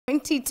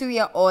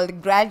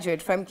22-year-old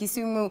graduate from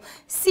Kisumu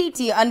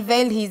City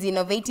unveiled his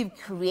innovative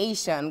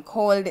creation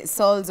called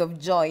Souls of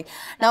Joy.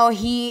 Now,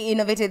 he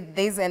innovated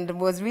this and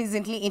was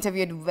recently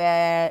interviewed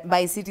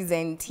by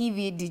Citizen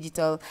TV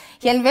Digital.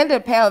 He unveiled a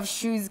pair of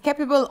shoes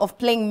capable of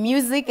playing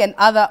music and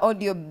other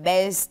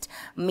audio-based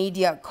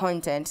media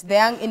content.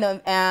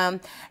 The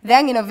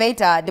young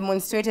innovator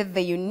demonstrated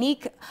the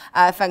unique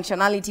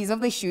functionalities of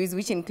the shoes,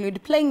 which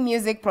include playing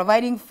music,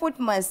 providing foot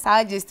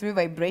massages through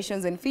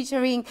vibrations, and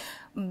featuring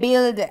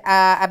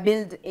a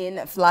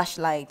built-in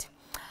flashlight.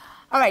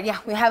 All right, yeah,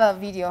 we have a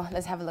video.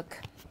 Let's have a look.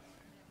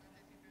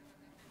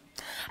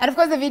 And of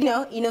course, the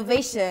video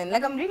innovation.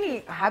 Like, I'm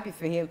really happy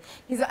for him.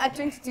 He's at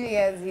 22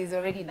 years. He's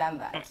already done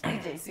that.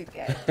 DJ sweet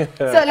guy.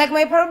 So, like,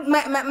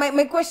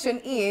 my question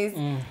is,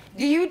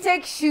 do you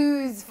take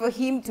shoes for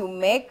him to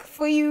make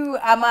for you?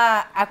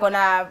 Ama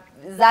akona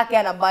zake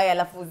anabaya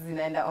alafu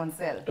zinaenda on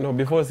sale? No,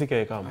 before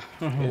CK come,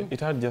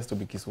 it had just to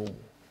be Kisumu.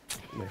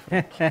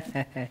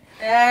 Exactly.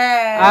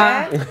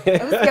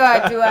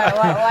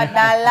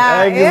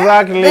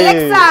 The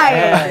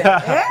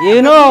Lakeside.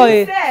 You know,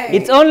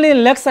 it's only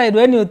in Lakeside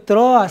when you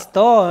throw a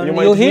stone,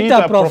 you hit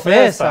a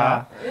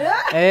professor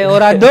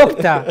or a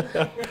doctor.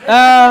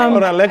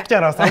 Or a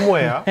lecturer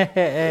somewhere.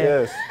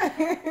 Yes.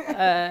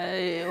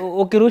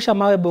 Ukirusha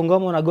mawe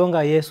Bungoma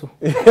unagonga Yesu.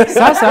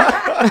 Sasa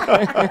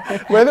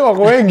wewe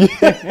wako wengi.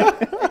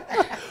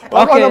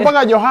 Wako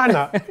wanapanga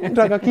Johana,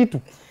 mtaka kitu.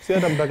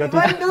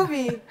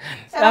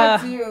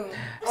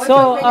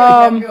 So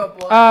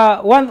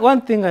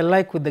one thing I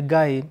like with the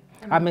guy,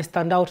 I may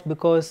stand out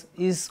because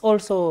he's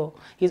also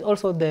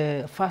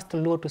the first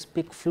Luo to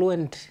speak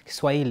fluent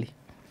Swahili.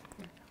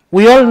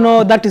 We all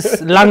know that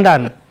is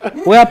London,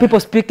 where people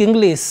speak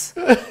English.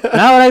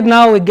 Right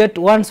now we get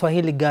one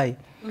Swahili guy.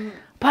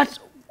 But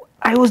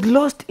I was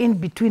lost in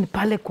between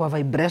pale kwa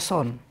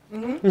vibration.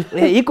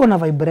 Iko na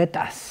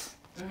vibrators.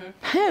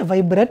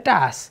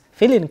 Vibrators.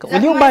 Feeling.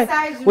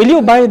 Will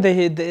you buy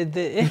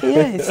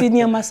the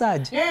senior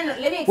massage? No,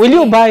 will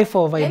you buy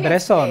for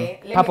vibration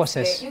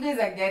purposes? You guys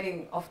are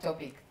getting off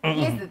topic.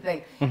 Here's the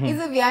thing.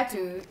 Hizo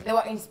viatu, they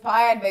were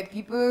inspired by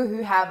people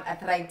who have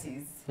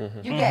arthritis.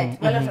 You get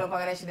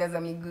shida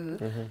za miguu.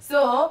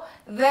 So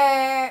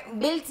the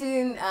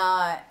built-in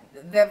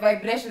the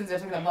vibrations you're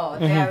talking about,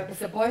 they are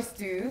supposed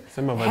to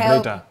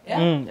help.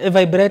 A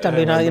vibrator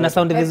in a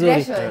sound visually.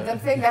 I'm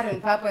saying that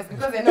on purpose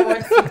because I know what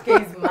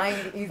CK's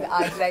mind is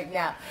at right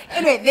now.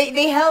 Anyway,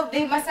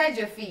 they massage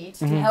your feet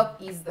to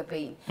help ease the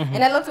pain.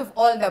 And a lot of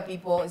older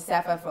people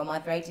suffer from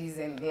arthritis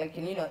and like,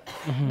 you know,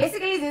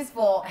 basically this is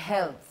for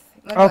health.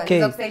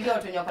 Okay.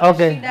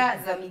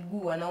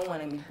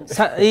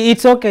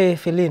 It's okay,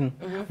 Feline.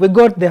 We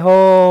got the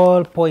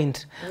whole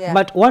point. Yeah.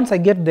 But once I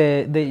get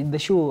the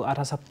shoe at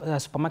a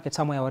supermarket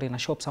somewhere or in a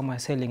shop somewhere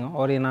selling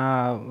or in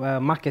a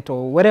market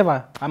or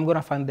wherever, I'm going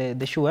to find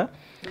the shoe.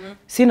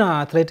 Sina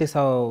arthritis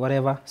or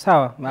whatever.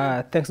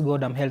 Sawa, thanks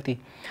God I'm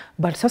healthy.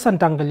 But sasa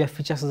nitaangalia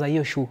features za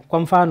hiyo shoe. Kwa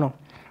mfano,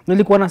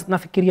 nilikuwa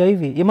nafikiria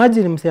hivi.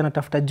 Imagine msee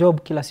anatafuta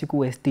job kila siku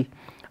West.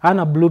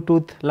 Ana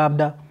Bluetooth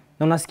labda.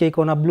 Na unasikia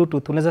iko na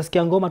Bluetooth, unaweza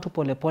sikia ngoma tu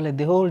pole pole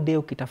the whole day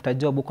ukitafuta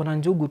job, uko na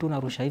njugu tu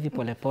narusha hivi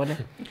pole pole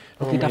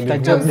ukitafuta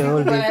job the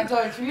whole day.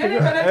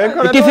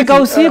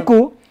 Ikifika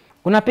usiku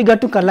unapiga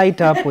tu ka light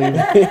hapo hivi.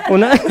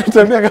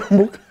 Unatembea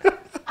kambuka.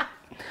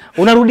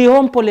 Unarudi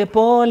home pole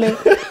pole,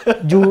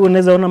 juu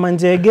unaweza ona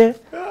manjege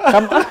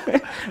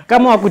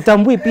kama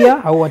wakutambui pia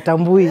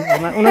hauwatambui.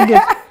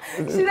 Unaget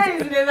shida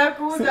zinaweza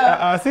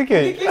kuuza. CK.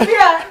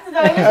 Ikimbia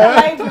sitaonyesha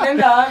light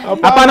unaenda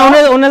wapi?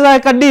 Hapana, unaweza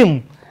weka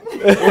dim.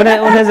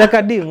 Unaweza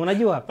kadimu,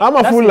 unajua?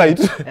 Ama full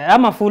light.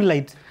 Ama full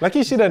light.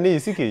 Lakini shida ni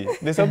CK,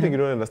 there's something you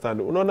don't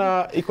understand.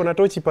 Unaona iko na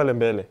tochi pale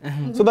mbele.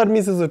 So that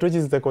means hizo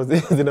tochi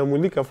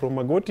zinamulika from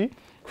magoti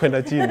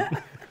kwenda chini.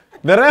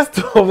 The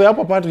rest of the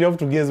upper part you have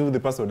to guess who the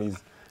person is.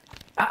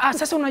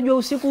 Sasa unajua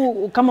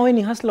usiku kama wewe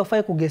ni hustler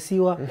ufai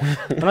kugesiwa.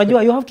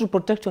 Unajua you have to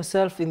protect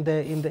yourself in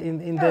the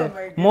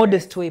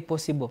modest way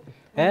possible.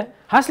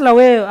 Hustler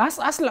wewe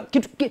hustler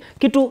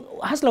kitu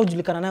hustler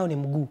ujulikana nayo ni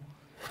mguu.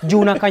 Juu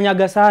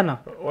unakanyaga sana.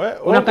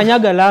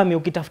 Unakanyaga lami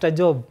ukitafuta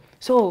job.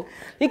 So,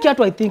 hiki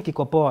watu I think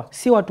iko poa.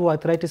 Si watu wa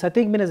arthritis. I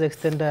think mimi naweza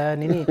extend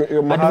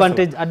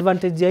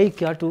advantage ya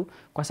hiki watu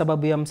kwa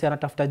sababu ya mse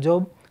anatafuta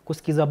job,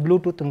 kusikiza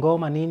Bluetooth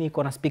ngoma nini,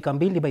 iko na speaker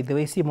mbili by the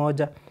way si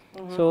moja.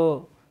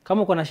 So,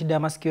 kama uko na shida ya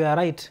masikio ya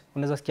right,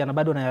 unaweza sikia na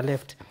bado na ya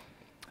left.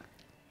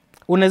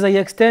 Unaweza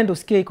extend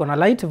usikie iko na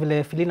light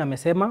vile Filina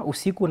amesema,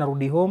 usiku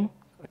unarudi home,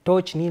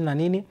 torch nini na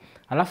nini,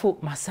 alafu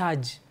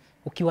massage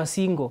ukiwa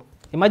single.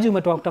 Imagine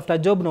umetoka kutafuta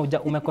job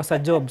na umekosa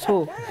job.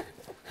 So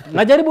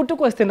najaribu tu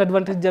kuextend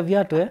advantage ya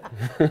viatu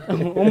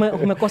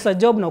umekosa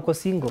job na uko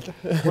single.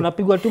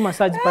 Unapigwa tu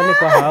massage pale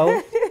kwa hao.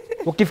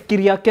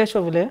 Ukifikiria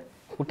kesho vile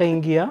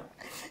utaingia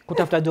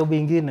kutafuta job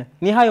nyingine.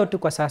 Ni hayo tu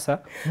kwa sasa.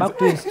 Back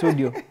to in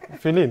studio.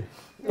 Feline.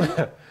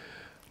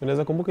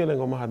 Unaweza kumbuka ile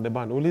ngoma had the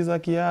band. Uliza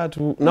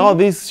kiatu. Now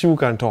this shoe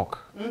can talk.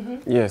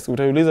 Yes,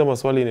 utauliza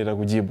maswali na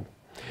itakujibu.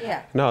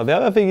 Yeah. Now, the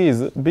other thing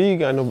is,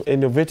 being an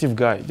innovative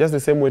guy, just the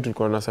same way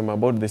to say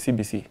about the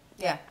CBC.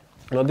 Yeah.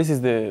 Now, this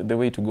is the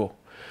way to go.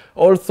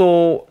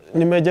 Also,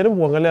 nimejaribu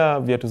kuangalia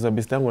viatu za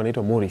best yangu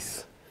anaitwa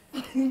Morris.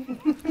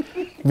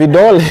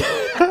 Vidole.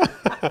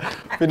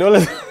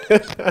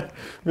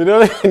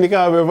 Vidole ni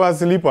kama amevaa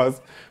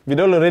slippers.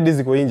 Vidole already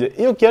ziko nje.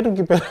 Hiyo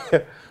kiatu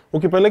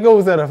ukipeleka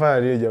uza anafanya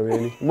nini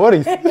jamani?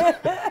 Morris.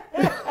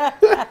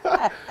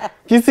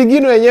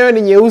 Kisigino yenyewe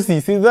ni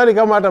nyeusi. Sidhani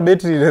kama hata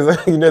battery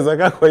inaweza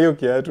kaa kwa hiyo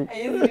kiatu.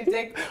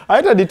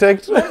 Haita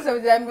detect.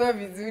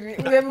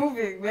 We're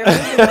moving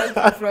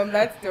from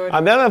that story.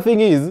 And the other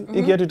thing is,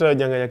 hii kiatu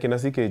itanyang'anya kina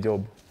CK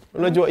job.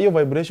 Unajua hiyo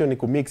vibration ni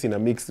kumix ina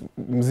mix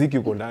muziki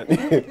uko ndani.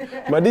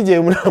 Ma DJ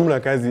mna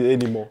kazi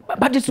anymore.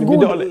 But it's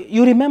good.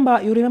 You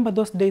remember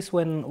those days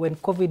when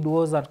COVID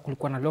was at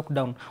kulikuwa na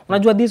lockdown.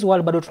 Unajua this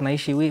world bado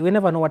tunaishi. We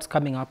never know what's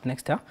coming up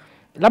next year.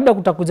 Labda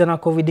kutakuja na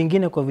COVID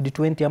ingine, COVID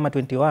 20 ama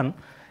 21.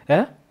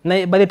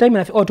 Na by the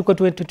time tuko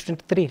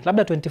 2023,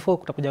 labda 24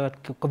 kutakuja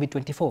COVID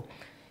 24.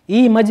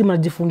 Hii imagine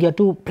mnajifungia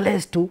tu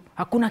place tu,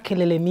 hakuna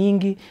kelele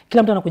mingi,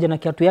 kila mtu anakuja na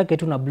kiatu yake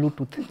tu na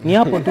bluetooth. Ni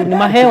hapo tu, ni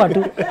mahewa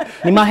tu.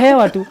 Ni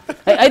mahewa tu.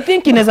 I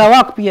think inaweza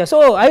work pia.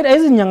 So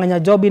hizi nyang'anya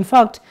job, in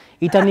fact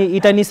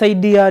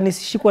itanisaidia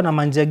nisishikwe na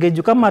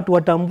manjegeju kama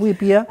tuwatambui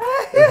pia.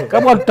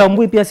 Kama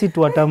tutambui pia si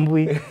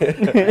tuwatambui.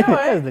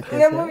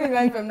 We're moving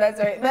on from that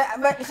story.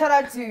 But shout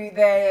out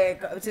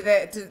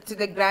to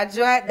the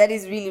graduate. That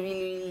is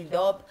really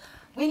dope.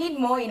 We need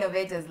more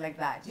innovators like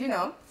that, you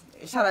know.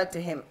 Shout out to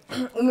him.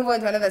 We move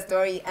on to another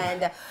story,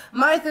 and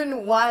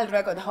marathon world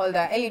record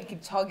holder Eliud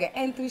Kipchoge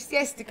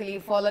enthusiastically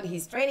followed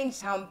his training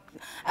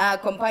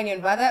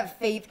companion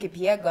Faith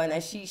Kipyegon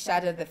as she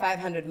shattered the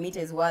 500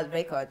 meters world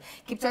record.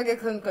 Kipchoge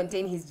couldn't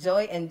contain his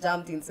joy and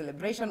jumped in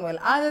celebration, while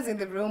others in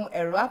the room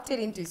erupted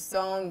into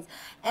songs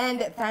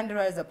and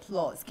thunderous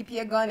applause.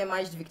 Kipyegon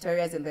emerged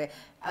victorious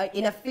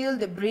in a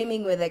field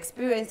brimming with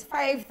experienced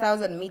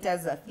 5,000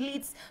 meters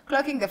athletes,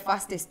 clocking the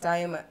fastest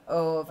time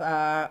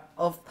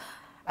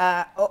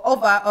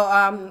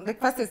the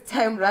fastest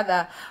time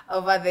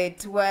over the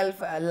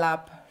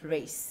 12-lap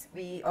race.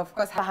 We of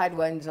course had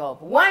one job.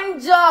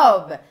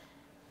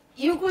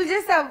 You could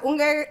just have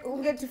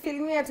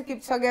ungetufilmia tu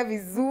Kipchoge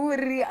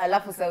vizuri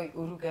alafu sawa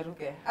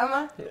uruke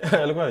ama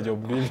alikuwa na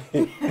job mbili.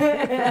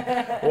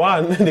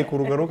 One ni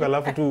kuruka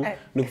alafu tu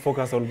ni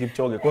kufocus on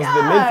Kipchoge because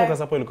the main focus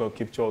hapo ilikuwa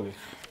Kipchoge.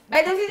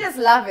 But don't you just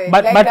love it?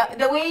 Like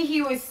the way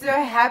he was so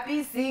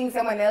happy seeing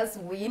someone else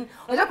win.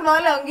 Unajua kuna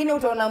wale wengine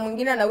utaona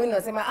mwingine na win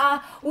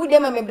unasema huyu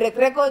dem ame break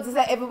records,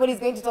 sasa everybody is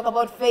going to talk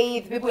about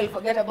Faith, people will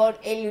forget about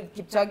Eliud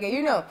Kipchoge,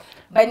 you know.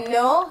 But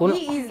no,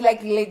 he is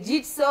like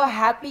legit so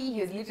happy.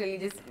 He was literally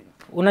just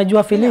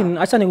unajua feeling,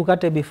 acha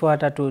nikukate before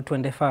hata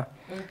tuende far.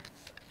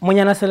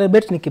 Mwenye ana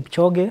celebrate ni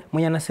Kipchoge,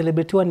 mwenye ana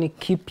celebratewa ni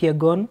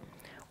Kipyegon.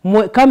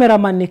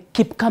 Cameraman ni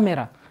Kip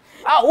camera.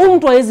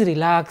 Mtu hawezi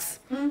relax.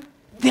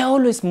 They're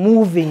always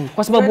moving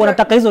kwa sababu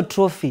wanataka hizo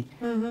trophy.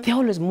 They're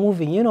always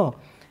moving, you know.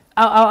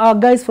 Our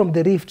guys from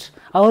the Rift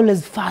are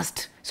always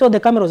fast. So the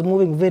camera was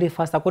moving very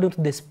fast according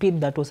to the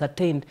speed that was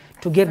attained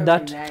to get so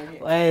that.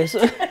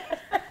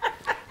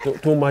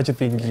 Too much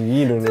thinking,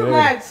 you know. Too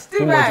much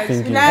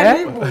thinking.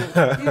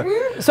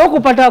 So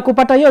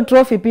kupata hiyo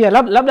trophy pia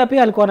labda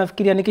pia alikuwa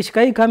anafikiria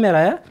nikishika hii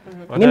kamera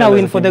mimi na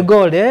win for the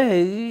gold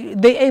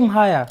they aim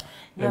higher.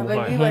 Yeah,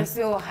 but we were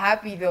so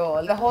happy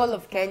though. The whole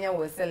of Kenya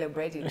was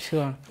celebrating.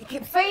 Sure.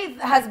 Faith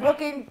has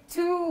broken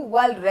 2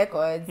 world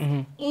records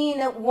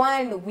in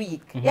 1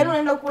 week. Yaani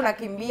unaenda huko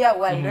unakimbia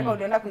world record,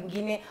 unaenda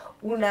kwingine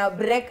una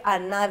break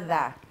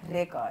another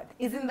record.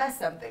 Isn't that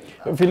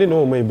something? Feeling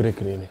no may break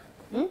really.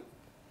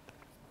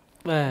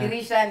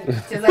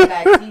 Cheza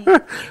kati.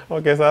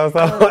 Okay, sawa.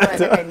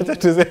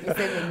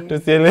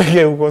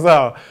 Tusieleke huko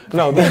sawa.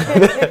 Now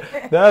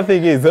the other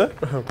thing is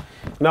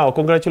now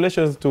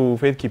congratulations to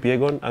Faith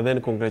Kipyegon and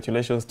then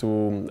congratulations to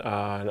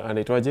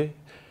anaitwaje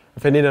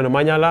Ferdinand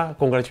Manyala,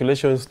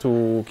 congratulations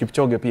to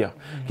Kipchoge pia.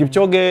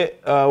 Kipchoge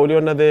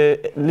uliona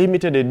the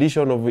limited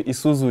edition of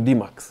Isuzu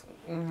D-Max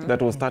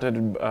that was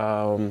started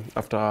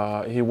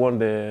after he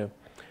won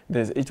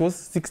it was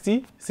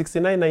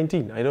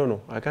 69-19, I don't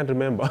know, I can't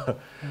remember.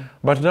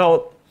 But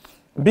now,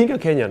 being a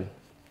Kenyan,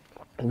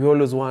 we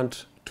always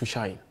want to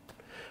shine.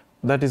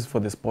 That is for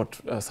the sport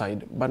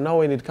side. But now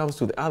when it comes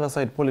to the other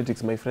side,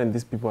 politics, my friend,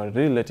 these people are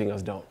really letting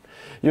us down.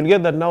 You'll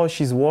get that now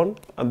she's won,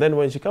 and then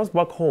when she comes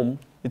back home,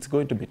 it's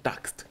going to be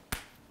taxed.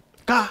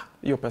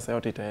 Hiyo pesa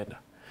yote itaenda.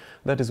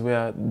 That is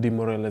where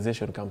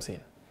demoralization comes in.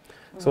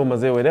 So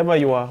mazee, wherever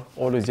you are,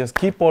 always just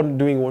keep on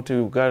doing what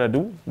you gotta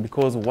do,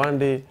 because one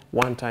day,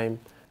 one time,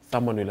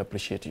 someone will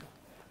appreciate you.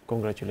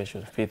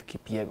 Congratulations, Faith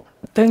Kipyegon.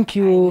 Thank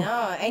you. I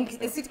know. And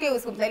Sitke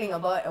was complaining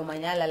about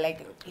Omanyala,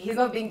 like he's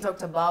not being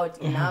talked about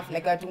enough.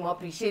 Like to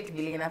appreciate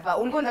vile inafaa.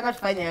 Ulikuwa unataka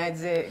tufanye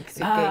aje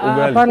Sitke?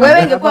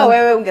 Wewe ungekuwa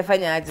wewe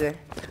ungefanya aje?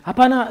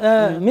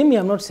 Hapana, mimi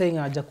I'm not saying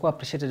hajakuwa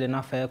appreciated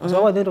enough because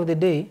at the end of the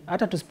day,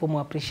 hata tusipomu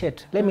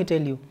appreciate. Let me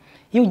tell you,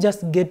 you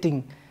just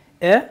getting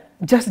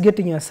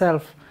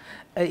yourself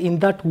in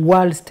that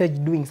world stage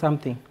doing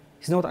something.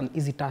 It's not an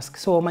easy task.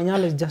 So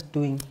Manyala is just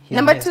doing his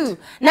Number best. 2.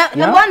 Now,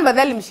 number 1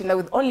 badali mshinda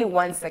with only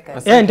 1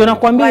 second. Ndio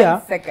nakwambia.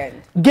 1 second.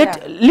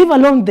 Leave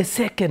alone the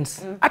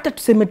seconds. Hata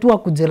tuseme tu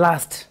akuje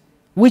last.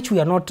 which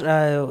we are not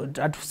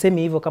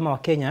hatusemi hivyo kama wa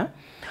Kenya,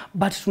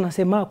 but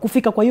tunasema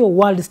kufika kwa hiyo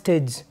world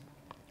stage.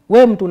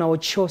 Wewe mtu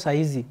unawatch show saa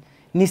hizi,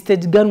 ni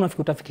stage gani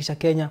unafikiri utafikisha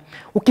Kenya?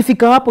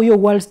 Ukifika hapo hiyo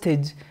world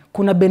stage,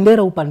 kuna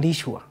bendera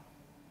upandishwa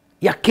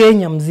ya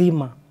Kenya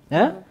mzima.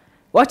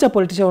 Wacha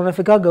politician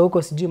wanafikaga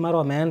huko sijui mara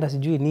wameenda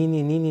sijui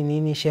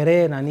nini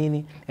sherehe na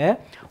nini.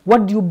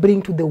 What do you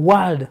bring to the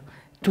world,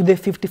 to the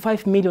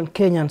 55 million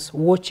Kenyans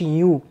watching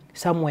you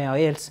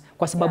somewhere else,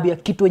 kwa sababu ya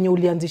kitu yenye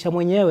ulianzisha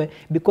mwenyewe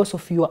because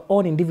of your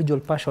own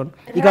individual passion,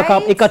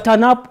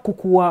 turn up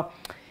kukua.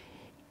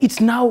 It's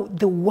now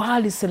the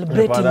world is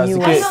celebrating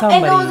you as somebody.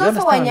 And there was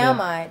also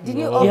Wanyama. Did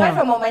you apart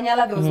from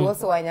Omanyala, there was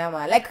also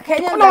Wanyama. Like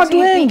Kenyans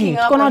actually picking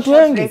up on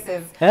short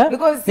races.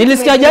 Because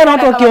nilisikia jana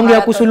watu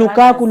wakiongea kuhusu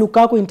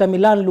Lukaku Inter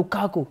Milan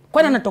Lukaku.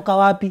 Kwani anatoka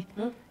wapi?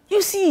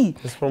 You see,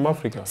 it's from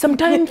Africa.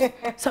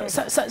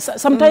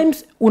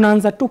 Sometimes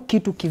unaanza tu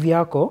kitu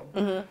kivyako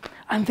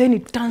and then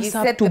it turns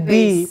out to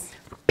be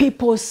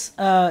people's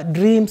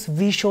dreams,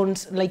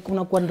 visions, like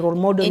unakuwa role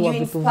model wa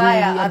vitu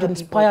vingi and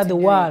inspire the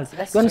world.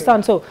 You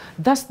understand? So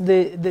that's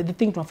the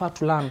thing tunafaa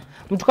to learn.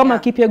 Mtu kama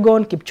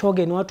Kipyegon,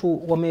 Kipchoge ni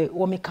watu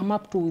wame come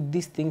up to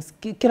these things.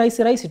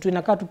 Kirahisi tu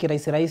inakaa tu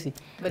kirahisi.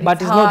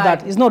 But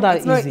it's not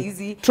that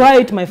easy.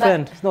 Try it, my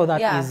friend. It's not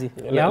that easy.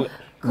 Yeah.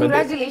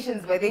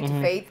 Congratulations, by the way,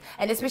 to Faith,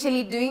 and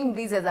especially doing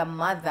this as a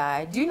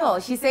mother. Do you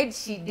know, she said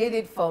she did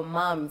it for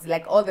moms,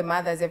 like all the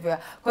mothers everywhere.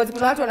 Because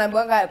kuna watu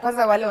wanaambiwanga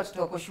kwanza wale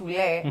watoto wako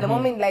shule, the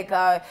moment like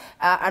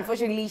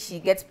unfortunately she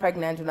gets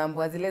pregnant,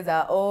 unaambiwa zile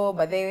za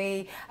by the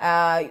way,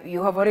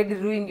 you have already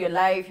ruined your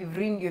life, you've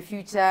ruined your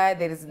future,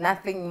 there is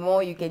nothing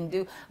more you can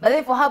do. But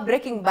then for her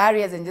breaking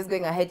barriers and just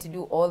going ahead to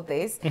do all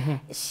this,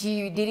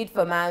 she did it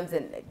for moms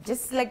and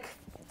just like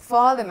for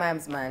all the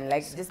moms, man,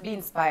 like just be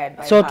inspired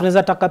by so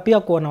tunaweza taka pia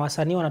kuona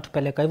wasanii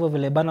wanatupeleka hivyo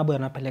vile Burna Boy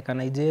anapeleka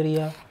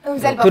Nigeria.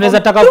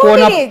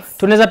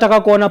 Tunaweza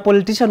taka kuona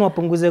politician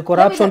wapunguze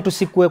corruption,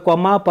 tusikue kwa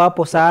mapa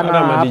hapo sana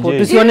hapo,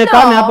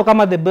 tusionekane hapo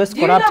kama the best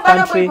corrupt country.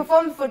 Burna Boy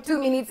performed for 2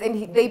 minutes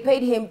and they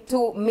paid him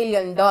 $2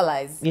 million.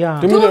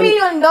 Yeah. $2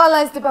 million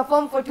to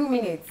perform for 2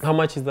 minutes. How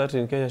much is that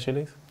in Kenya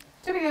shillings?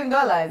 $2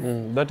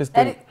 million. That is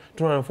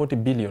 240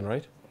 billion,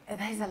 right?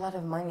 That is a lot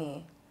of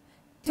money.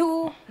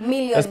 $2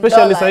 million.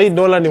 Especially say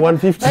dollar ni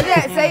 150. But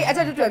yeah, say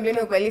acha tu tuambie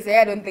kweli,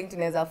 say I don't think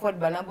tunaweza afford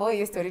Burna Boy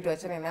hiyo story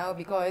tuachane now,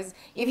 because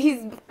if he's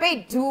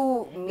paid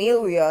 $2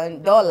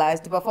 million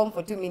to perform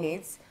for 2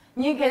 minutes,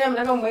 nyinyi Kenya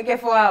mnataka mweke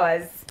 4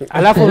 hours.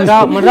 Alafu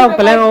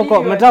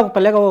mnataka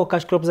kupeleka huko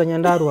cash crop za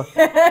Nyandarua.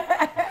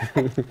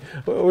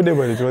 Ude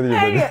bali tuwaje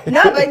bali.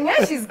 No, but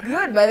yeah, she's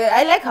good, but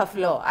I like her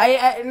flow.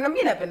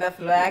 Mimi napenda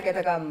flow yake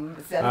hata kama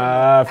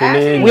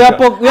feeling. We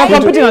are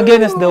competing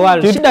against the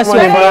world. Shida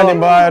sio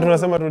mbaya,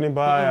 tunasema tu ni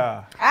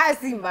mbaya.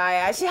 Si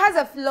mbaya. She has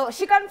a flow.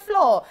 She can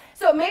flow.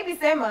 So maybe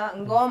sema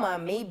ngoma,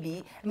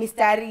 maybe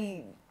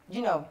mistari,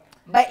 you know.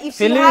 But if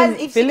she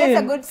gets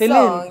a good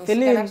song, she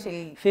can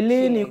actually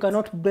Feeling, you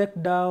cannot break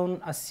down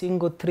a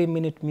single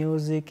 3-minute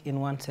music in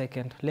 1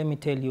 second. Let me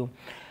tell you.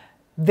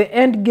 The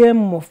end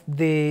game of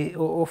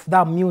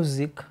that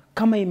music,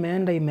 kama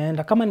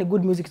imeenda, kama ni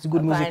good music, it's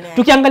good music.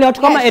 Tukiangalia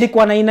watu kama Eric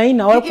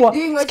Wanaina walikuwa,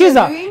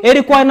 sikiza,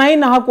 Eric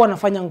Wanaina hakuwa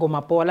anafanya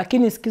ngoma poa,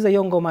 lakini sikiza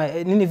hiyo ngoma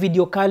nini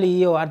video kali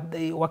hiyo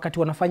wakati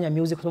wanafanya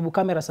music, kwa sababu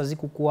kamera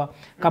hazikuwa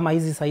kama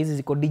hizi saa hizi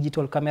ziko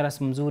digital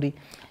cameras mzuri.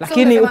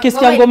 Lakini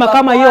ukisikia ngoma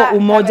kama hiyo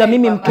umoja,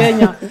 mimi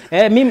Mkenya,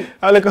 mimi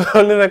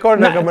record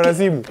na kamera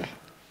simu.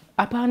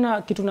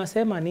 Hapana, kitu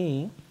nasema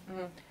ni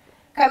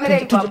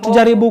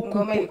tujaribu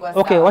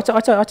okay,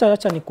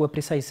 wacha nikuwe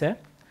precise.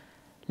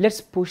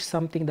 Let's push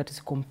something that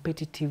is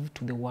competitive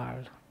to the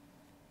world.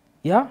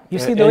 Yeah? You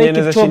see the way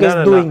Kipchoge is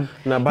doing.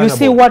 You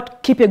see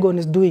what Kipyegon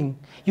is doing.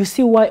 You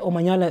see why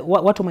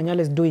what Omanyala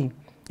is doing.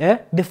 Yeah?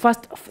 The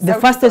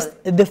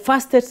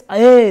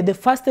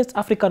fastest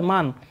African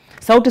man.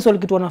 Sauti Sol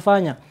kitu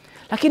wanafanya.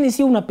 Lakini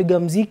si unapiga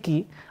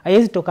mziki,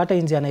 haiwezi toka hata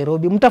nje ya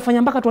Nairobi.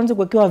 Mtafanya mpaka tuanze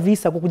kuwekewa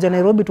visa kukuja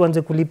Nairobi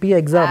tuanze kulipia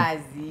exam.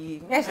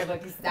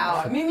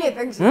 Mimi I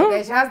think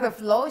she has the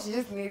flow. She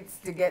just needs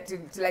to get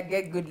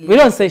good lyrics. We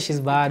don't say she's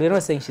bad. We're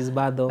not saying she's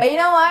bad though. But you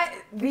know what?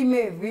 We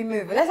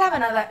move. Let's have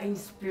another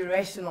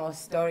inspirational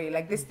story.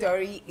 Like this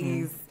story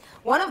is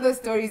one of those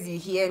stories you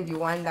hear and you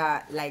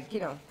wonder, like, you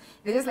know,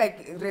 they just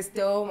like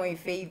restore my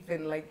faith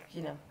in, like,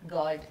 you know,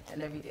 God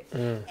and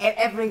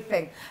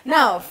everything.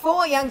 Now,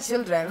 4 young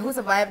children who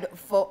survived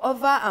for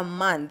over a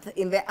month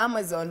in the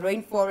Amazon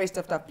rainforest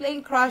after a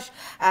plane crash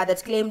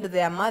that claimed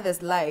their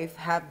mother's life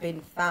have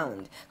been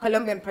found.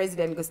 Colombian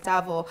President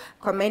Gustavo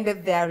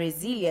commended their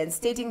resilience,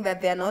 stating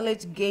that their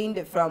knowledge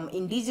gained from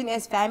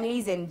indigenous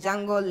families and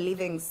jungle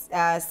living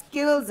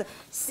skills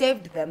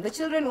saved them. The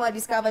children were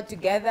discovered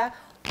together,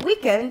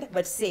 weakened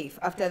but safe,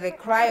 after the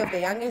cry of the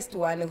youngest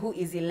one, who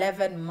is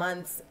 11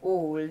 months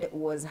old,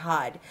 was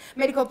heard.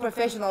 Medical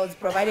professionals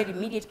provided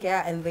immediate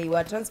care and they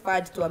were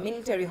transferred to a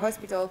military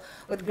hospital,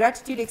 with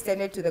gratitude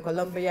extended to the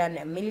Colombian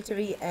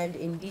military and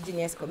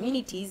indigenous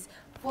communities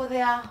for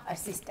their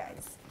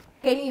assistance.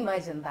 Can you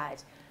imagine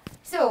that?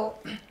 So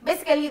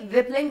basically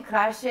the plane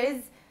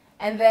crashes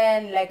And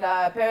then like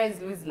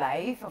parents lose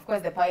life. Of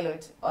course, the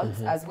pilot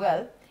as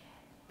well.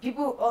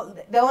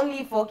 The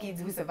only 4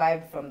 kids who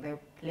survived from the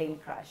plane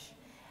crash,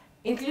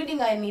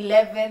 including an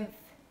 11th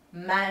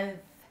month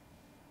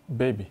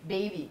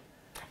baby.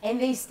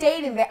 And they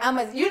stayed in the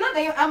Amazon. You know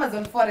the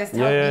Amazon forest,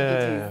 how big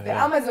it is. The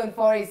Amazon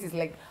forest is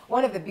like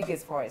one of the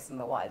biggest forests in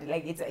the world.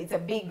 Like it's a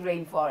big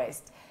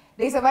rainforest.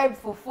 They survived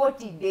for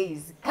 40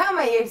 days.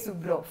 Kama Yesu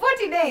bro.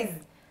 40 days.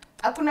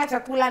 Hakuna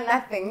chakula,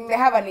 nothing. They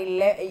have an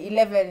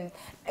 11,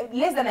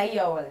 less than a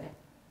year old.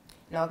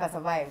 Now can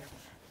survive.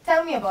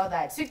 Tell me about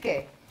that.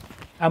 Suke.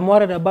 I'm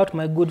worried about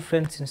my good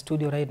friends in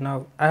studio right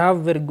now. I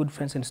have very good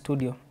friends in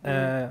studio.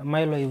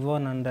 Milo,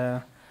 Yvonne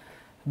and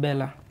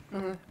Bella.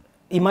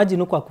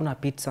 Imagine huko hakuna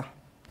pizza.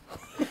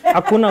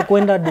 Hakuna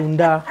kwenda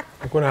dunda.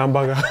 Hakuna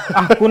hamburger.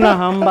 Hakuna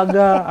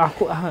hamburger.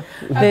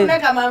 Hakuna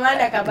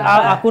kamamana kababa.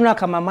 Hakuna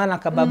kamamana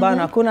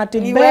kababana. Hakuna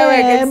babe.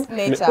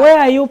 Where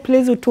are you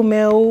please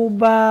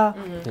tumeuba?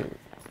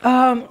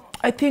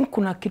 I think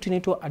kuna kitu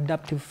inaitwa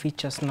adaptive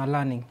features na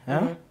learning.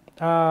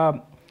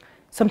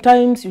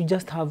 Sometimes you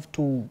just have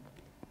to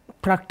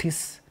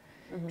practice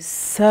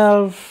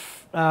self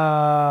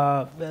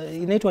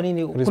inaitwa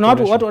nini? Kuna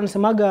watu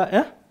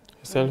wanasemaga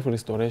self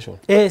restoration.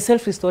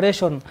 Self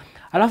restoration.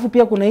 Alafu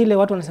pia kuna ile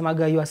watu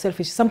wanasemaga you are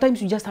selfish.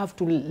 Sometimes you just have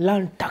to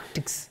learn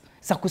tactics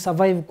za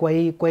kusurvive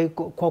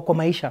kwa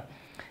maisha.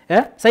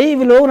 Sasa hivi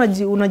vile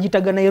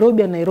unajitaga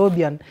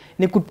Nairobian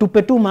ni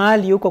kutupe tu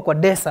mahali huko kwa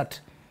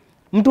desert.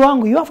 Mtu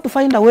wangu, you have to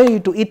find a way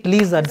to eat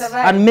lizards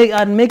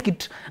and make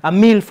it a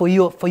meal for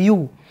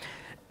you.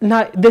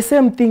 Now the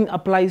same thing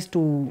applies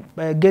to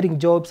getting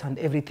jobs and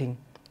everything.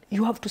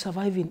 You have to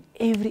survive in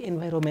every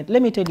environment.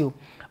 Let me tell you,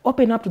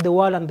 open up to the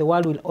world and the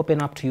world will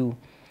open up to you.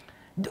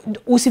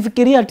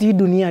 Usifikiria ati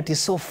dunia ati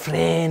so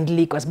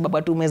friendly kwa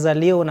sababu tu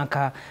umezaliwa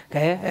na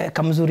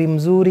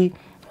mzuri.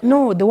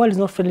 No, the world is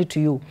not friendly to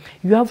you.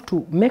 You have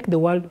to make the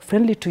world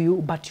friendly to you,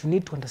 but you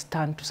need to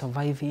understand to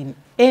survive in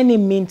any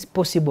means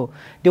possible.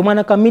 Ndio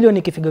maana chameleon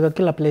ikifika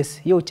kila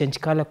place, hiyo change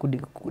color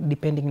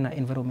depending na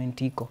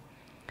environment iko.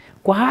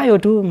 Kwa hayo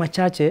tu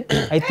machache,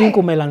 I think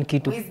umelan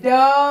kitu.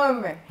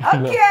 Wisdom.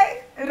 Okay,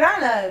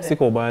 Ronald.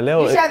 Siko ba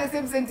leo. You share the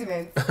same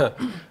sentiments.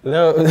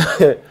 Leo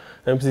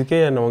MCK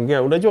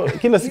anaongea. Unajua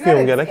kila siku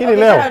anaongea lakini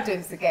leo. Shout out to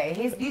MCK.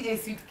 He's DJ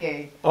Sweet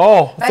K.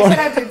 Oh, shout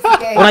out to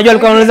MCK. Unajua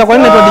alikuwa anauliza kwa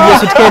nini anaitwa DJ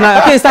Sweet K na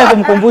lakini sasa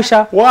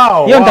kumkumbusha.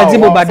 Wow. Hiyo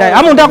nitajibu baadaye.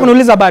 Ama unataka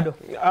kuniuliza bado?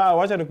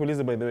 Wacha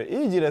nikuulize by the way.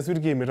 Hii jina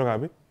Sweet K imetoka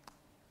wapi?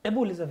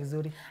 Hebu uliza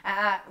vizuri.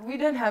 We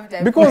don't have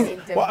time because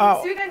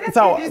so you can just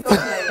so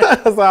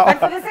but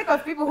for the sake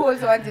of people who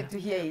also wanted to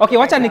hear it. Okay,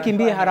 wacha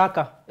nikimbie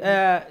haraka.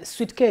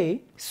 Sweet K,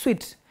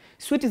 sweet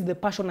is the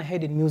passion I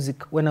had in music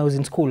when I was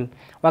in school.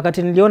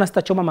 Wakati niliona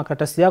sitachoma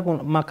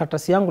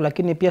makaratasi yangu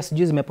lakini pia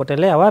sijui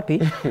zimepotelea wapi,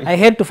 I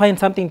had to find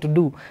something to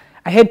do.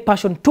 I had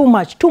passion, too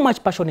much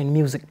passion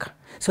in music.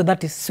 So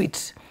that is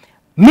sweet.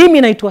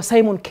 Mimi naitwa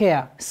Simon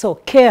Care. So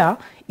Care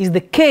is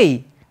the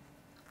K.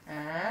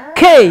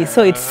 K,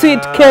 so it's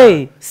Sweet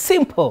K.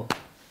 Simple.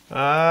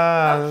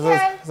 Okay.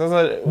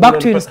 Sasa back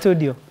to in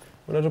studio.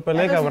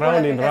 Unatupeleka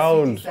round and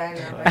round.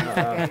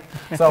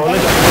 So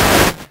let's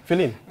fill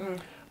in.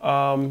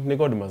 Ni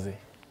God mazi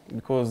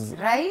because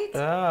right?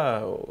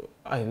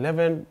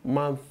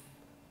 11-month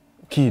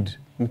kid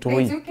mtoi.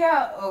 They took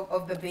care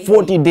of the baby.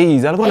 40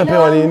 days. Alikuwa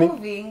anapewa nini?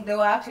 They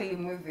were actually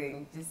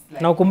moving just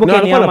like. Na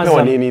ukumbuke ni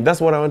Amazon.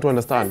 That's what I want to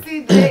understand.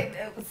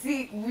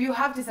 See, you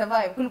have to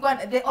survive.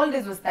 The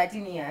oldest was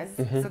 13 years.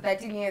 So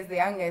 13 years, the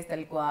youngest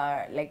alikuwa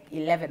like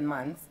 11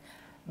 months.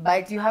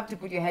 But you have to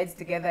put your heads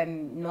together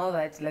and know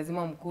that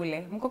lazima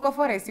mkule. Mkoko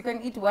forest, you can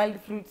eat wild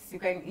fruits, you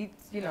can eat,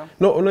 you know.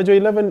 No, unajua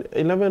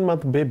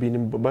 11-month baby ni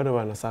bado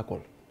wana circle.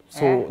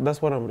 So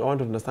that's what I want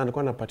to understand.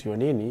 Kwa napatiwa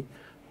nini?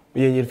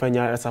 Yenye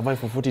ilifanya survive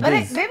for 40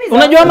 days.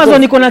 Unajua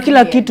Amazon iko na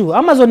kila kitu.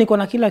 Amazon iko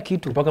na kila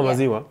kitu. Mpaka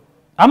maziwa.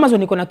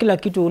 Amazon iko na kila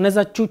kitu.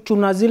 Unaweza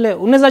chuchuna zile,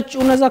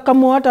 unaweza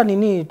kama hata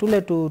nini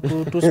tule to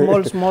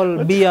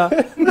small beer.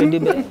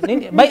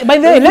 By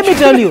the way, let me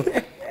tell you.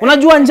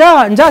 Unajua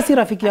njaa si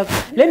rafiki yako.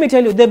 Let me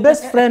tell you, the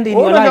best friend in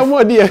your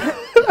life.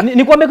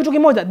 Nikwambie kitu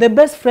kimoja, the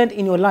best friend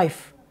in your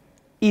life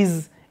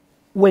is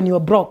when you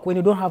are broke, when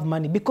you don't have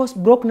money, because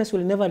brokenness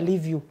will never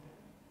leave you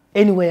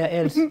anywhere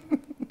else.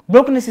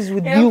 Brokenness is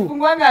with you.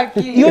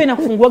 Hiyo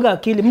inakufunguaga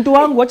akili. Mtu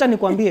wangu acha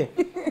nikwambie.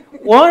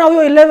 Unaona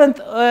huyo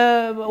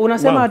 11th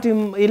unasema ati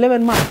 11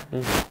 month.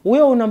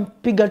 Huyo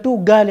unampiga tu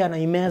gali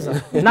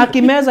anaimeza. Na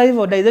kimeza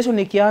hivyo digestion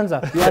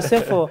ikianza, you are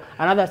safe for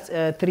another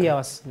 3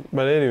 hours.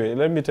 But anyway,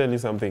 let me tell you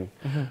something.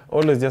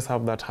 Always just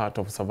have that heart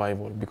of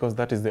survival because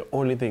that is the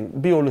only thing.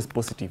 Be always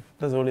positive.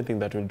 That's the only thing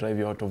that will drive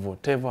you out of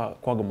whatever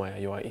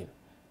quagmire you are in.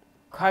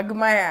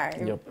 Quagmire.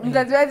 Yep.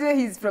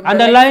 He's from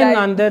underline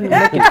and then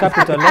make it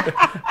capital.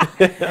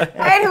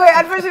 Anyway,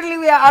 unfortunately,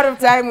 we are out of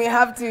time. We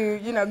have to,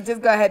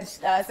 just go ahead,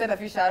 send a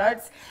few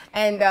shout-outs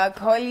and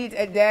call it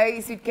a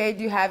day. Sweet K,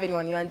 do you have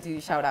anyone you want to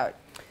shout out?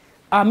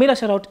 Mila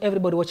shout out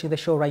everybody watching the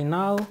show right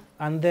now,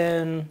 and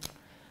then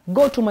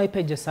go to my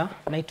pages,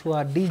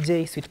 naitwa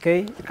DJ Sweet K.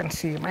 You can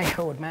see my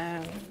hood,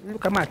 man.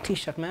 Look at my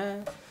t-shirt,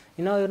 man.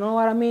 You know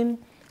what I mean?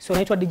 So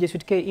naitwa DJ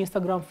Sweet K,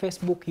 Instagram,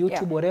 Facebook,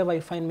 YouTube, wherever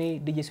you find me,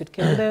 DJ Sweet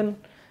K. And then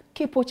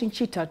keep watching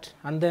Cheatat.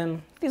 And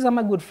then these are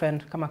my good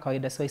friend, kama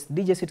kawaida. So it's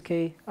DJ Sweet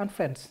K and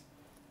friends.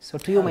 So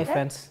to you, my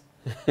friends.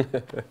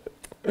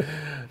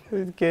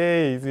 Sweet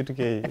K.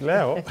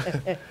 Leo.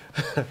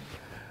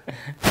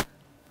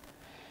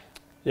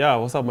 Yeah,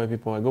 what's up, my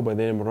people? I go by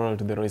the name Ronald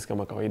to the Royce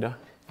kama kawaida.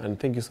 And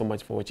thank you so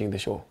much for watching the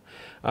show.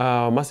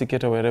 Mercy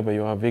Keta, wherever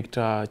you are,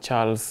 Victor,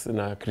 Charles,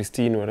 na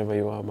Christine, wherever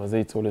you are, Mazay,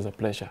 it's always a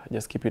pleasure.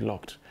 Just keep it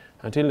locked.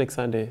 Until next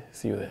Sunday,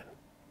 see you then.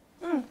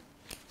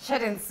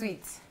 Short and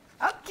sweet.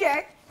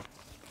 Okay.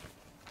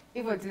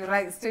 Able to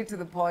right straight to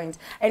the point.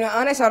 Anyway, I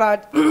want to shout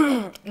out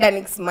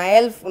Danix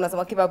Maelf,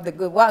 unasema keep up the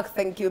good work.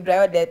 Thank you,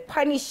 Brayo the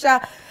Punisher.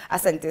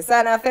 Asante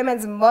sana.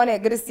 Femens Mbone,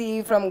 good to see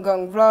you from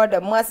Gong Road.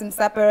 Mwasim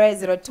Sapere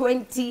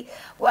 020.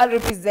 Well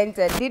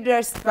represented.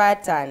 Didier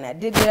Spartan.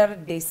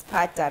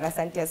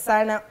 Asante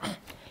sana.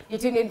 You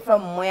tuned in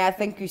from Moya,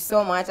 thank you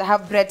so much. I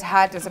have Brett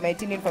Hart, so I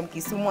tuned in from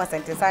Kisumu,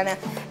 asante sana.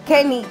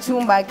 Kenny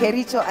Chumba,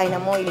 Kericho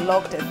Ainamoi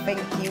locked,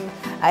 thank you.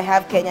 I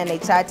have Kenya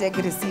Nechate,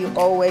 good to see you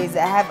always.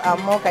 I have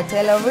Amo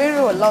Katelo,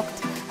 Riru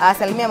locked.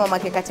 Salimia Mama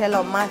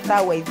Katelo,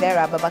 Martha,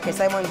 Waivera, Babake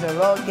Simon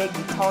Joroge,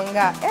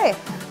 Gitonga. Hey,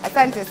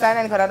 asante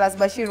sana. Nikonadas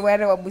Bashir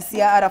Were wa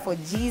Busia, Ara for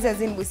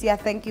Jesus in Busia,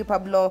 thank you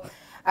Pablo.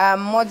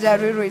 Moja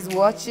Riru is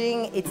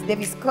watching. It's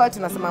David Scott,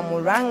 unasema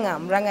Muranga.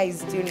 Muranga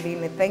is tuned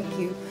in, thank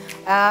you.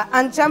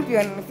 And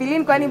champion,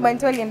 Philin kwani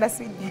Bantoli and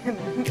Sweden.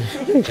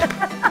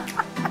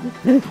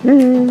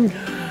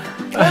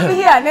 We'll be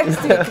here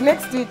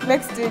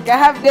next week. I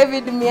have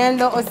David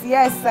Miendo,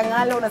 Osia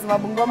Sangalo, unasema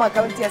Bungoma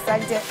County,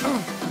 asante.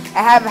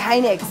 I have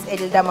Heinex,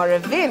 Eldama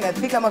Ravine,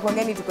 Thika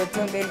Makongeni to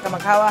Kotunde,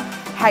 Kamakawa,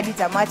 Hadi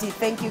Tamati,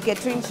 thank you.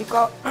 Catherine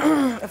Chiko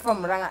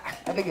from Muranga,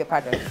 I beg your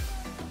pardon.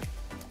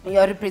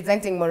 You're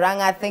representing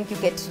Muranga. Thank you,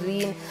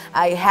 Catherine.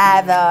 I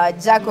have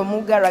Jack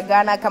Omuga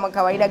Ragana. Kama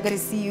kawaida, good to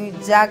see you,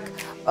 Jack.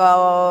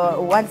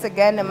 Once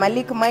again,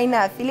 Malik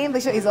Maina. Feeling the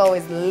show is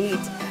always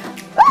lit.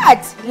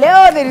 But,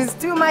 Leo, there is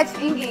too much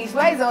English.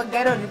 Why is our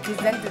ghetto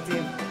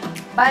representative?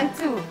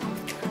 Bantu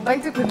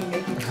couldn't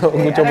make it.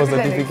 Which was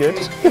certificate?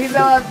 He's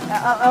our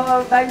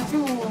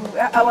Bantu,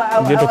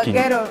 our ghetto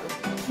kid.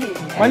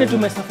 Kwani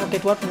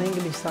tumesuffocate watu na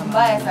English sana.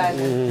 Mbaya sana.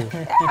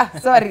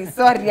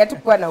 Sorry,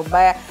 hatukuwa na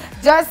ubaya.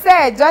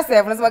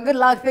 Joseph, unasema good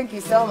luck, thank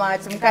you so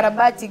much.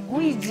 Mkarabati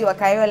Gwiji wa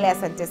Kayole,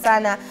 asante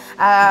sana.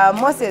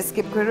 Moses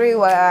Kipkuri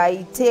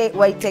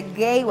wa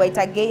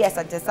Itagei,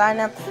 asante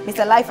sana.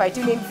 Mr. Life, I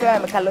tune in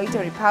from Kaloito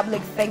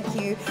Republic, thank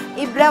you.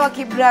 Ibra wa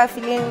Kibra,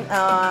 feeling,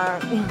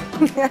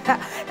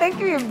 thank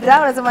you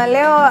Ibra, unasema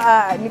leo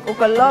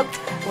uko locked,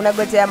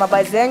 unagotea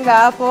mabazenga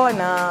hapo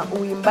na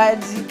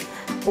uimbaji.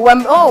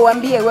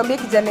 Uambie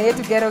kijana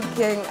yetu Ghetto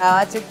King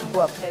aache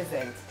kuwa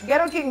present.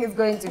 Ghetto King is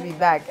going to be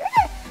back.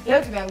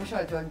 Leo tumeangusha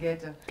watu wa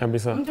ghetto.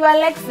 Kabisa. Mtu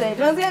Alexa,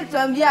 tunaanza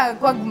kutuambia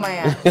kwa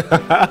Gmaya.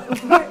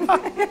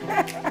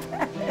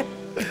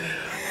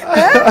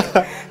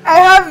 I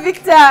have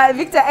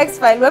Victor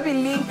X-File.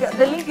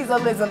 The link is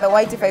always on the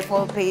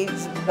Y254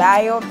 page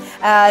bio.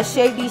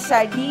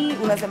 Shady,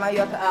 unasema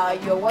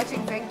you're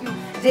watching, thank you.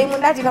 Jay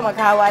Mundati kama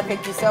kawa,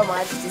 thank you so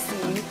much to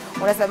see you.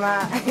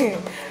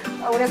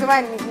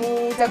 Unasema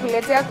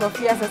nitakuletea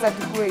kofia sasa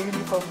tukue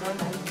uniform.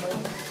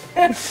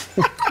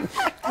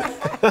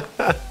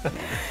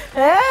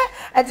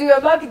 Ati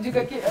wabaki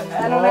juka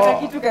anaona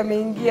kitu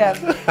kameingia.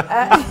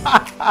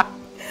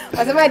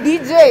 Unasema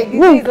DJ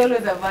is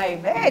always a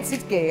vibe. It's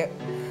okay.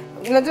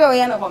 Unajua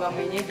wewe anakuwa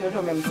mwenyeji watu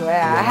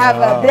wamemzoea. I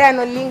have Brian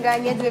Olinga,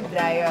 Nyeje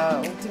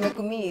Brian,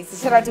 tumekumi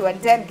Sisharati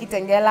 110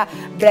 Kitengela,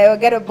 Brian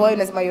Ghetto Boy,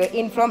 unasema you're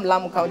in from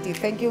Lamu County.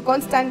 Thank you.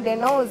 Constant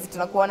Denos,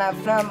 tunakuona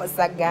from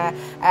Sagamia.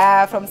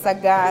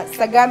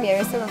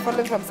 You're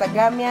following from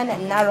Sagamian,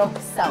 Narok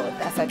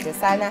South. Asante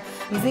sana.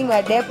 Mzingi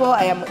wa Depo,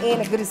 I am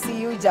in. Good to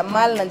see you.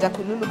 Jamal na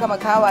Jakululu kama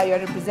kawa, you're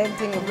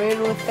representing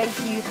Reru. Thank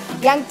you.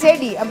 Young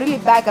Teddy, I'm really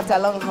back after a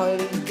long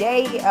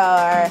holiday.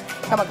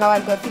 Kama kawa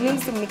niko feeling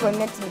sim niko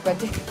net niko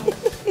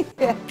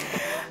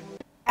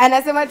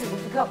anasema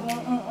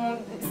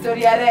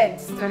story ya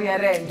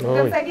rent.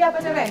 Mtamsaidia hapa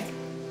rent?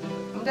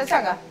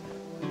 Mtachanga?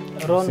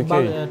 Ron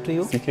back to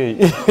you. CK.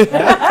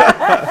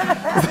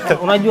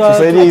 Unajua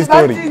tusaidie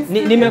story.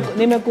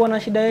 Nimekuwa na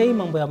shida hii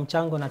mambo ya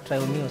mchango na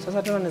triomio.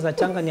 Sasa tena naweza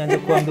changa nianze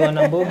kuambiwa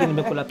na Mbogi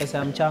nimekula pesa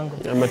ya mchango.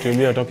 Ama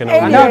triomio atoke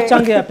na Ndio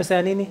mchango ya pesa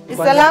ya nini?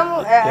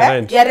 Salamu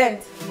ya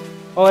rent.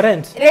 Oh,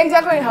 rent. Rent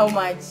yako ni how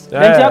much?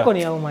 Rent yako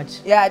ni how much?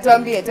 Yeah,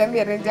 tuambie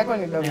rent yako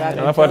ni dogo ngapi?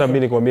 Alafu hata mimi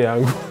nikwambia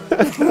yangu.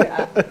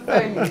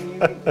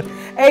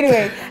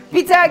 Anyway,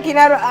 Peter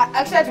Kinaro,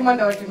 actually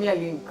tumanda watumia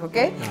link,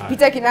 okay?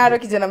 Peter Kinaro,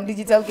 kijana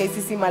digital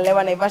KCC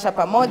Malewa Naivasha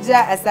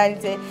pamoja,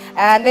 asante.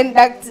 And then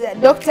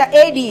Dr.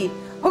 Eddie,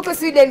 huko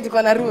Sweden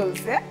tuko na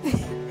rules, eh?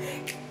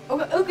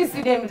 Huko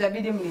Sweden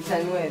mtabidi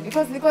mnichanue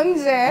because niko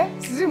nje,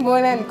 sijui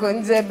mbona niko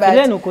nje but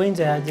Ile uko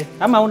nje aje?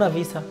 Ama una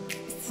visa?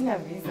 Sina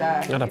visa.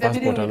 Hata Itabidi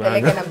passport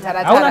nipeleke anaga. na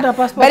mtaratara. Hauna hata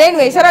passport? But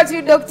anyway, shout out to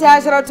you, Doctor.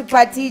 Shout out to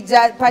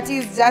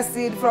Pati's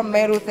Jasid from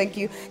Meru. Thank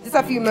you. Just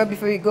a few more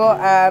before we go.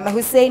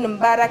 Hussein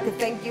Mbarak,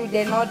 thank you.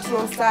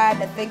 Denotro Sad,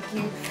 thank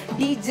you.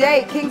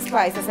 DJ King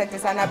Spice, asante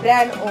sana.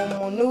 Brian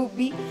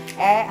Omonubi,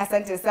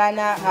 asante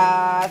sana.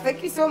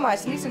 Thank you so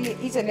much. Literally,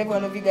 each and every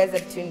one of you guys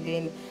that tuned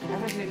in.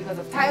 Unfortunately, because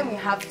of time, we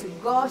have to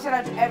go. Shout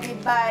out to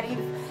everybody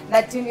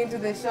that tuned into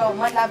the show.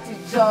 Much love to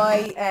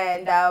Joy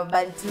and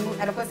Bantu,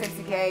 and of course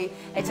MCK,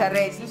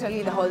 HRH,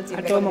 literally the whole team.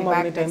 At They're home,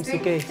 gonna be Mama, back next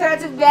week. MCK. Shout out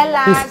to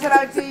Bella, shout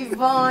out to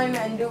Yvonne,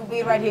 and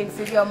Dubi right here in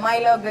studio.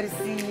 Milo, good to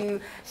see you.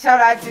 Shout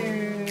out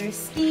to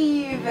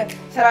Steve,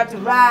 shout out to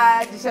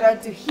Raj, shout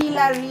out to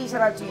Hilary,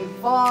 shout out to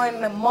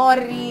Yvonne,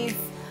 Maurice,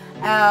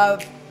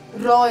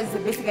 Rose,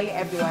 basically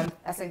everyone.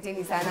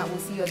 Asanteni sana. We'll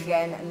see you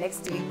again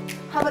next week.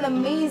 Have an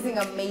amazing,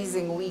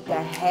 amazing week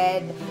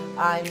ahead.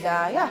 And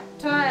yeah,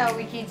 tunaona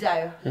wiki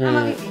ijayo.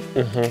 Ama vipi?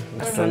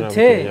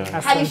 Asante.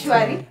 Hali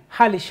shwari?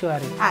 Hali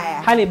shwari.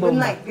 Haya. Hali Good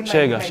bomba. night. Good night.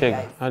 Shega, Good night, shega.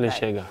 guys. Hali Bye.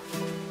 shega.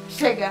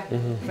 Shega.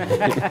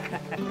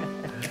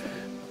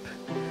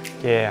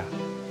 Yeah.